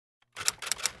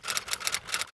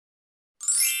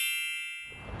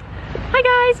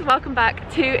Hi guys, welcome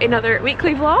back to another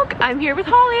weekly vlog. I'm here with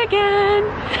Holly again.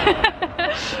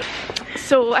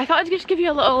 So I thought I'd just give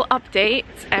you a little update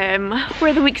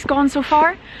where the week's gone so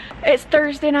far. It's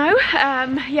Thursday now.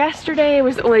 Yesterday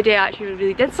was the only day I actually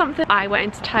really did something. I went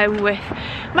into town with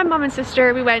my mum and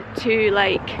sister. We went to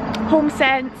like Home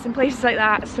Sense and places like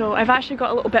that. So I've actually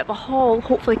got a little bit of a haul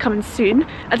hopefully coming soon.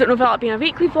 I don't know if that'll be in a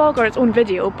weekly vlog or its own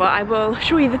video, but I will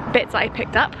show you the bits that I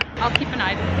picked up. I'll keep an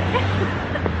eye on it.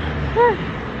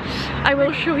 I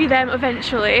will show you them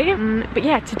eventually. But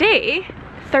yeah, today,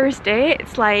 Thursday,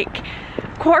 it's like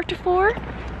 3:45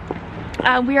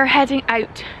 and we are heading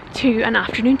out to an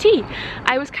afternoon tea.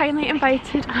 I was kindly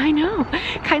invited,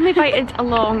 kindly invited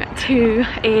along to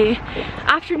a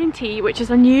afternoon tea, which is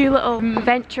a new little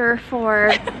venture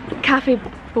for Cafe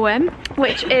Boheme,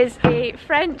 which is a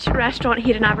French restaurant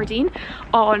here in Aberdeen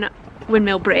on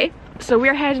Windmill Brae. So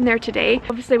we're heading there today.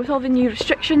 Obviously with all the new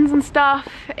restrictions and stuff,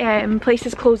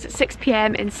 places close at 6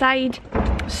 PM inside.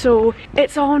 So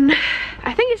it's on,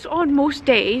 I think it's on most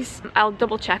days. I'll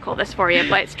double check all this for you,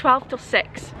 but it's 12 till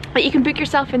 6. But you can book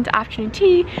yourself into afternoon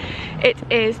tea. It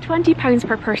is £20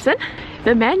 per person.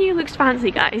 The menu looks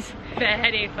fancy, guys.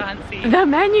 Very fancy. The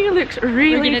menu looks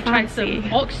really We're gonna fancy. try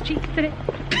some ox cheek today.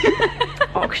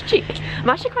 Ox cheek. I'm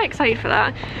actually quite excited for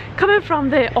that. Coming from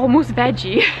the almost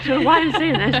veggie, I don't know why I'm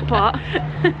saying this, but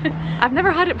I've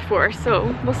never had it before,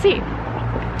 so we'll see.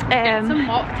 Get some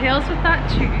mocktails with that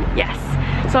too. Yes.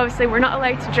 So obviously we're not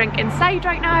allowed to drink inside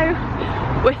right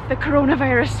now with the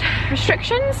coronavirus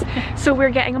restrictions, so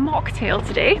we're getting a mocktail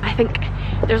today. I think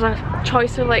there's a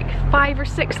choice of like 5 or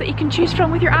 6 that you can choose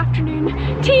from with your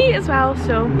afternoon tea as well,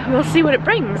 so we'll see what it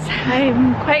brings.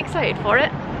 I'm quite excited for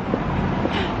it.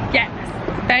 Yes,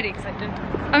 very excited.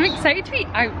 I'm excited to be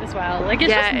out as well. Like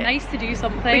it's just nice to do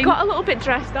something. We got a little bit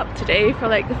dressed up today for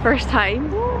like the first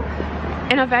time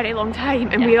in a very long time,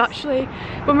 and we actually,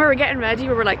 when we were getting ready,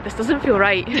 we were like, this doesn't feel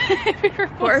right.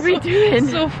 What are we doing?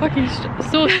 So fucking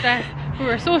so stressed. We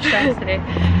were so stressed today.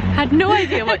 Had no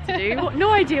idea what to do,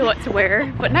 no idea what to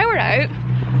wear, but now we're out.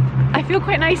 I feel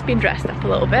quite nice being dressed up a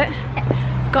little bit.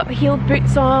 Got the heeled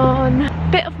boots on,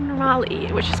 bit of normality,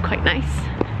 which is quite nice.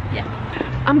 Yeah.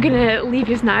 I'm gonna leave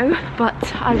yous now,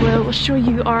 but I will show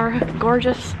you our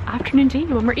gorgeous afternoon tea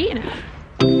when we're eating it.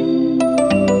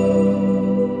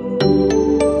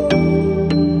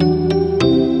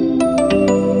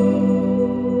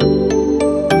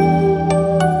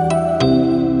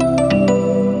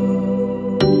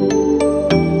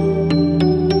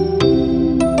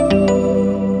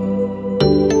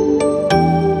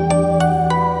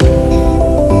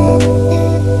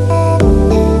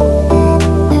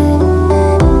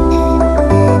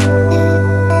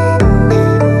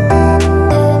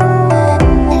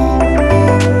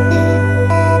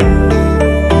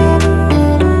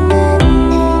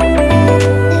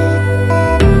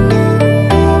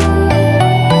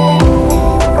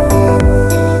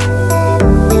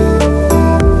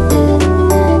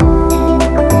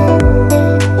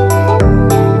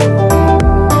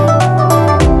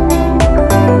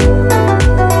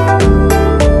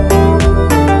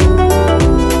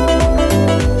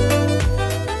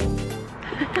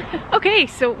 Okay,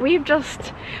 so we've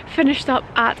just finished up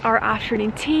at our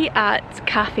afternoon tea at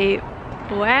Cafe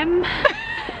Boheme.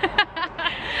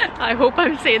 I hope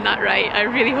I'm saying that right, I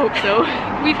really hope so.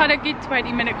 We've had a good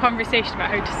 20-minute conversation about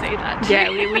how to say that. Yeah,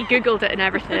 we googled it and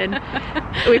everything.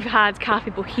 We've had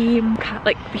Cafe Boheme,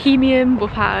 like Bohemian, we've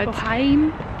had...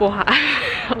 Boheme?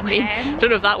 I don't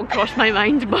know if that will cross my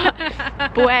mind, but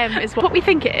Boheme is what we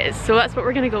think it is, so that's what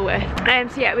we're gonna go with.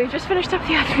 So yeah, we've just finished up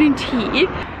the afternoon tea.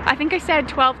 I think I said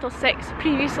 12 till 6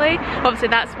 previously. Obviously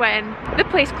that's when the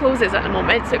place closes at the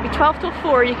moment, so it'd be 12 till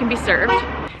 4 you can be served.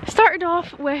 Started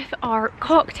off with our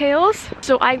cocktails.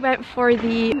 So I went for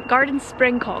the Garden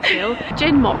Spring cocktail,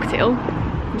 gin mocktail.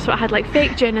 So it had like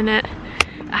fake gin in it.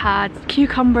 It had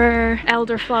cucumber,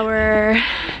 elderflower,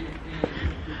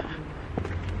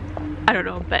 I don't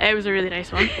know, but it was a really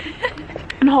nice one.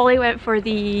 And Holly went for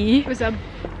the... It was a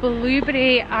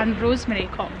blueberry and rosemary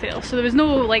cocktail. So there was no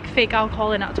like fake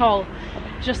alcohol in it at all.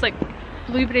 Just like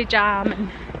blueberry jam and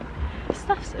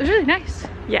stuff. It was really nice.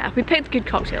 Yeah, we picked good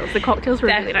cocktails. The cocktails were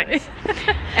really nice.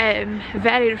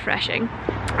 Very refreshing.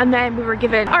 And then we were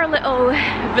given our little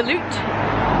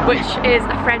veloute, which is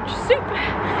a French soup,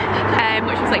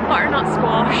 which was like butternut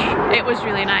squash. It was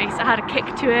really nice. It had a kick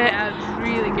to it. Yeah, it was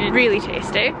really good. Really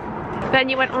tasty. Then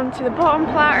you went on to the bottom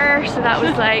platter, so that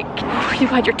was like, you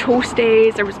had your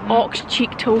toasties, there was ox cheek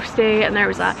toasty, and there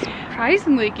was a...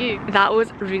 Surprisingly good. That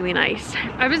was really nice.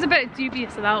 I was a bit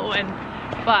dubious of that one,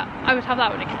 but I would have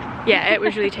that one again. Yeah, it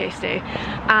was really tasty.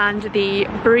 And the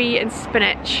brie and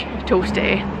spinach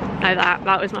toasty, now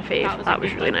that was my fave. That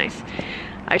was really nice.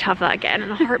 I'd have that again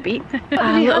in a heartbeat. We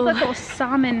had that little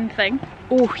salmon thing.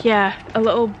 Oh yeah, a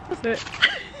little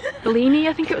Bellini,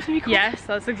 I think it was going to be called. Yes,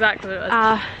 that's exactly what it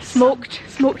was.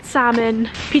 Smoked salmon,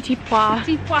 petit pois.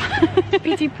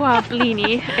 Petit pois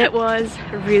Bellini. It was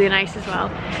really nice as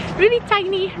well. Really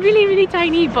tiny, really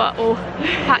tiny, but oh,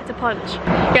 packed a punch.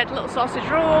 We had little sausage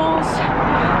rolls.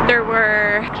 There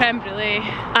were creme brulee.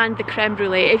 And the creme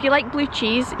brulee. If you like blue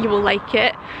cheese, you will like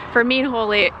it. For me and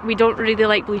Holly, we don't really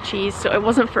like blue cheese, so it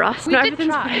wasn't for us. We did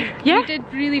try. Yeah? We did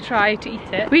really try to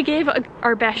eat it. We gave it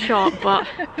our best shot, but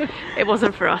it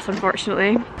wasn't for us,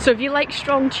 unfortunately. So if you like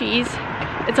strong cheese,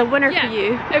 it's a winner for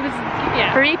you. It was,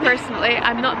 yeah. For me personally,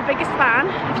 I'm not the biggest fan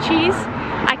of cheese.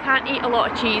 I can't eat a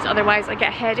lot of cheese, otherwise I get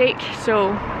a headache,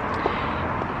 so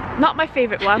not my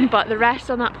favourite one, but the rest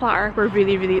on that platter were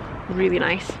really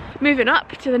nice. Moving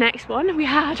up to the next one, we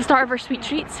had the start of our sweet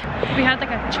treats. We had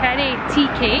like a cherry tea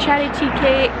cake.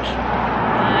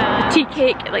 The tea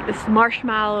cake, like this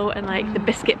marshmallow and like the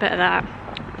biscuit bit of that.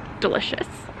 Delicious.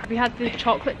 We had the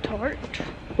chocolate tort.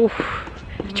 Oh,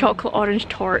 the chocolate orange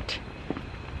tort.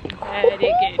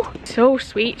 Very good. So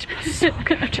sweet, so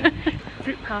good.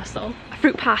 Fruit pastel. A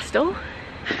fruit pastel,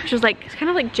 which was like, it's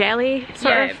kind of like jelly,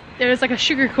 sort of. There was like a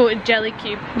sugar coated jelly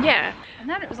cube. Yeah. And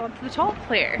then it was onto the top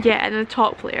layer. Yeah, and then the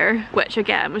top layer, which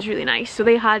again was really nice. So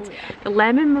they had the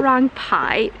lemon meringue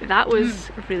pie. That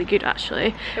was really good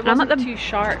actually. It wasn't too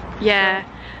sharp. Yeah.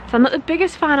 So I'm not the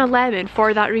biggest fan of lemon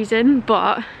for that reason,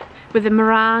 but with the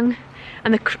meringue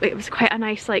and it was quite a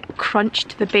nice like crunch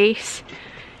to the base.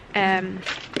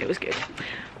 It was good.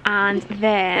 And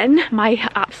then my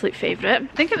absolute favourite. I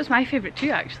think it was my favourite too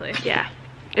actually. Yeah.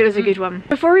 It was a good one.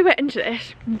 Before we went into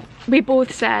this, we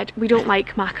both said we don't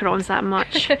like macarons that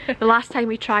much. The last time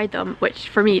we tried them, which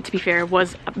for me, to be fair,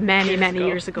 was many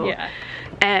years ago.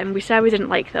 Yeah. We said we didn't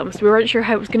like them, so we weren't sure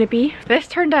how it was going to be. This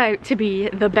turned out to be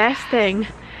the best thing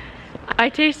I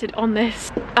tasted on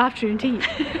this afternoon tea.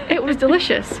 It was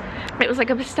delicious. It was like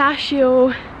a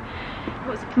pistachio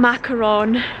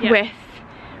macaron with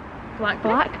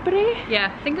blackberry?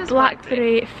 Yeah, I think it was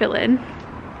blackberry filling.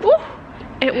 Oh!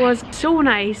 It was so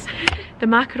nice. The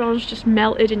macarons just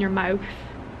melted in your mouth.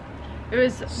 It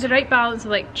was the right balance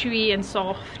of like chewy and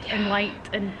soft and light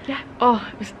and yeah. Oh,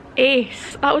 it was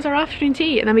ace. That was our afternoon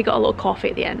tea, and then we got a little coffee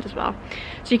at the end as well.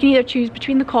 So you can either choose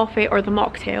between the coffee or the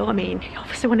mocktail. I mean, you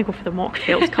obviously want to go for the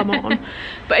mocktails, come on.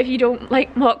 But if you don't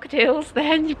like mocktails,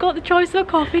 then you've got the choice of a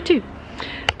coffee too.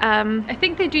 I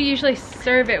think they do usually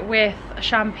serve it with a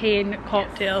champagne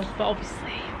cocktail, but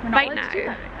obviously we're not allowed to do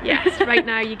that. Yes, right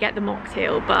now you get the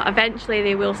mocktail, but eventually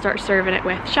they will start serving it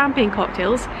with champagne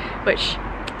cocktails, which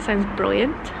sounds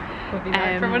brilliant. We'll be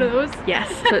back for one of those. Yes,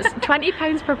 so it's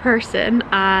 £20 per person,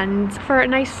 and for a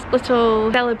nice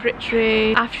little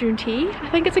celebratory afternoon tea, I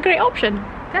think it's a great option.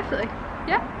 Definitely.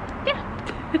 Yeah.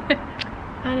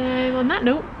 And on that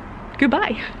note,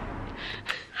 goodbye.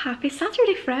 Happy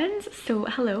Saturday, friends. So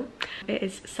hello, it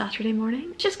is Saturday morning.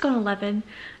 It's just gone 11.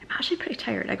 I'm actually pretty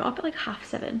tired. I got up at like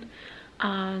 7:30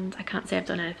 and I can't say I've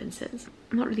done anything since.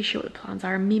 I'm not really sure what the plans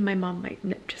are. Me and my mum might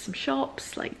nip to some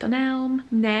shops like Dunelm,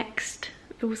 Next,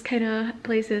 those kind of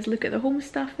places, look at the home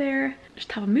stuff there,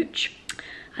 just have a mooch.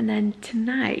 And then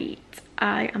tonight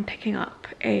I am picking up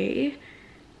a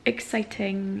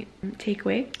exciting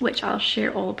takeaway, which I'll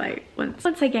share all about once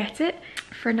I get it.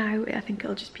 For now, I think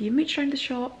it'll just be a mooch around the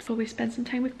shops, always spend some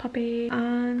time with puppy,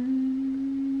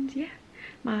 and yeah.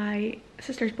 My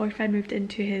sister's boyfriend moved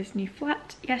into his new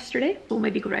flat yesterday. We'll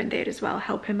maybe go around there as well,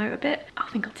 help him out a bit. I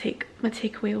think I'll take my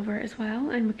takeaway over as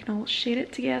well and we can all share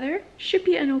it together. Should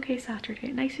be an okay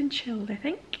Saturday, nice and chilled I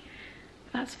think.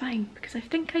 That's fine because I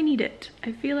think I need it.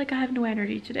 I feel like I have no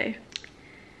energy today.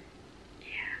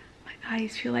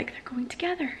 Eyes feel like they're going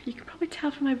together. You can probably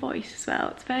tell from my voice as well.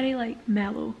 It's very like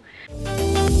mellow.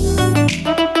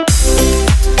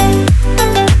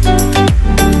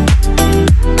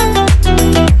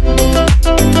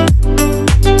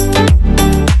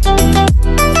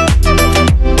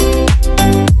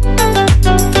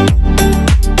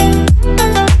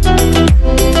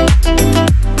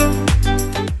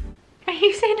 Are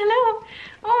you saying hello?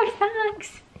 Oh,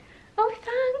 thanks. Oh,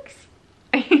 thanks.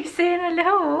 Are you saying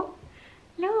hello?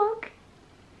 Look.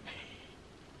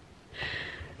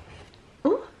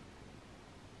 Oh.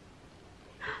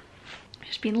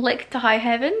 Just been licked to high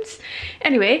heavens.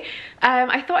 Anyway,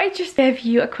 I thought I'd just give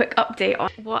you a quick update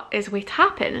on what is going to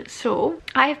happen. So,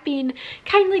 I've been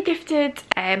kindly gifted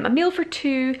a meal for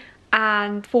two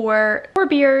and four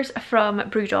beers from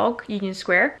Brewdog, Union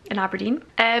Square in Aberdeen.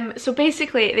 So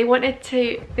basically they wanted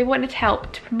to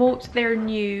help to promote their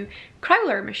new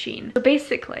crowler machine. So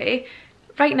basically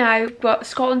right now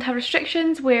Scotland have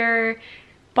restrictions where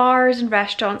bars and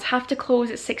restaurants have to close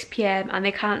at 6 p.m. and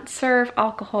they can't serve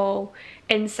alcohol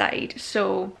inside.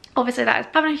 So obviously that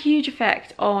is having a huge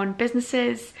effect on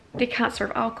businesses. They can't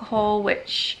serve alcohol,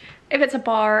 which if it's a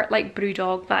bar like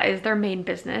Brewdog, that is their main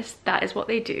business, that is what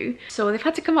they do. So they've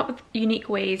had to come up with unique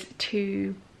ways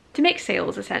to make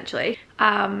sales essentially,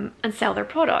 and sell their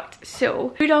product.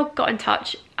 So Brewdog got in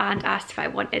touch and asked if I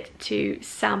wanted to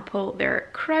sample their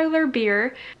crowler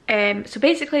beer. So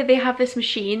basically they have this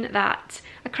machine, a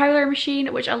crowler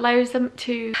machine, which allows them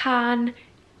to can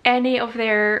any of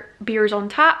their beers on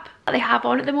tap that they have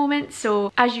on at the moment.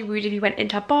 So as you would if you went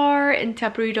into a bar, into a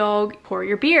Brewdog, pour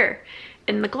your beer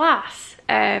in the glass.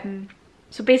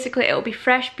 So basically it'll be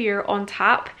fresh beer on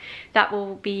tap that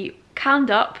will be canned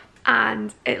up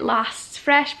and it lasts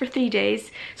fresh for 3 days.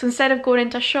 So instead of going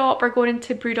into a shop or going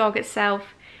into Brewdog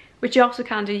itself, which you also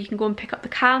can do, you can go and pick up the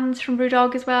cans from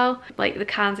Brewdog as well, like the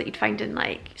cans that you'd find in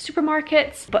like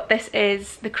supermarkets. But this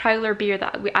is the crowler beer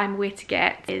that I'm away to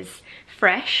get is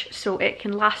fresh, so it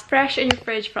can last fresh in your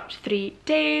fridge for up to 3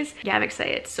 days. Yeah, I'm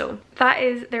excited. So that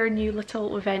is their new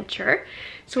little venture.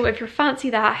 So if you're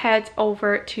fancy that, head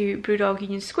over to Brewdog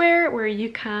Union Square where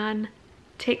you can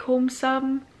take home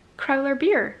some crowler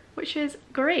beer, which is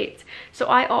great. So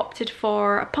I opted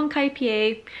for a punk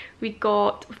IPA. We've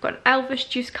got an Elvis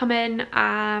juice coming,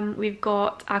 we've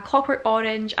got a clockwork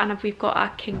orange, and we've got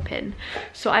a kingpin.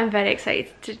 So I'm very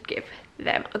excited to give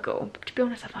them a go. But to be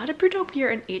honest, I've had a Brewdog beer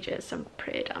in ages, so I'm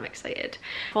pretty damn excited.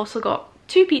 I've also got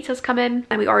 2 pizzas coming,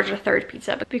 and we ordered a 3rd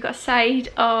pizza, but we've got a side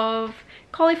of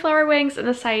cauliflower wings and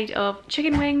a side of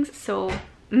chicken wings, so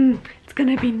it's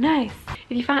gonna be nice.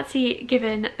 If you fancy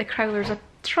giving the crowlers a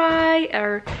try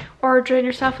or ordering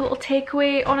yourself a little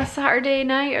takeaway on a Saturday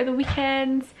night or the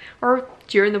weekends or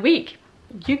during the week,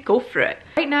 you go for it.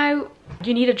 Right now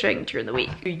you need a drink during the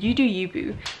week. You do you,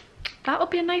 boo. That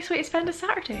would be a nice way to spend a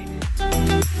Saturday.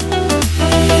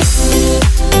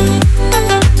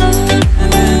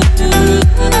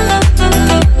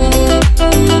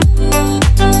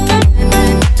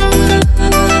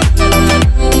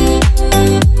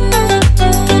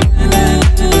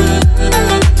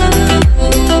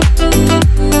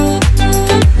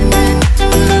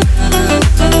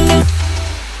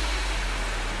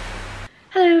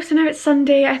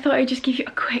 Sunday, I thought I'd just give you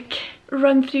a quick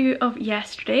run through of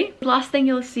yesterday. The last thing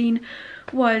you'll have seen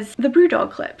was the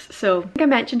Brewdog clips. So like I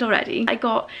mentioned already, I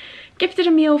got gifted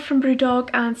a meal from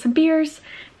Brewdog and some beers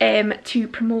to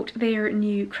promote their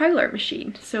new crowler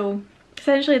machine. So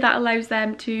essentially that allows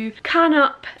them to can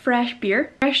up fresh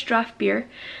beer, fresh draft beer,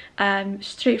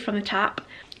 straight from the tap.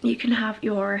 You can have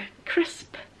your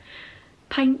crisp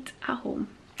pint at home.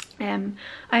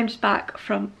 I'm just back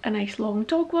from a nice long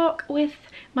dog walk with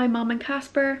my mum and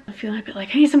Casper. I'm feeling a bit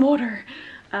like I need some water.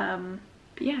 But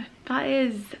yeah, that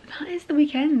is the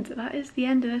weekend. That is the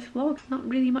end of this vlog. Not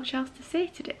really much else to say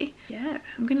today. Yeah,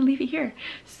 I'm gonna leave it here.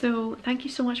 So thank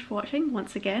you so much for watching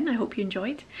once again. I hope you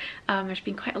enjoyed. There's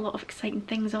been quite a lot of exciting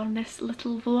things on this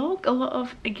little vlog. A lot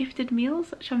of gifted meals,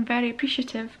 which I'm very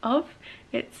appreciative of.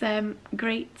 It's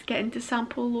great getting to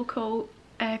sample local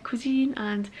cuisine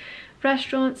and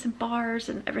restaurants and bars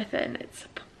and everything. It's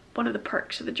one of the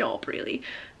perks of the job, really.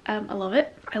 I love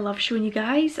it. I love showing you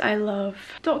guys. I love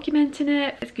documenting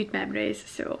it. It's good memories.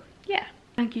 So yeah,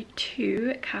 thank you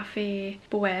to Cafe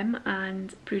Boheme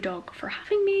and Brewdog for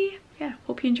having me. Yeah,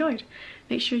 hope you enjoyed.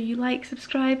 Make sure you like,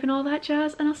 subscribe and all that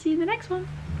jazz, and I'll see you in the next one.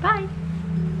 Bye.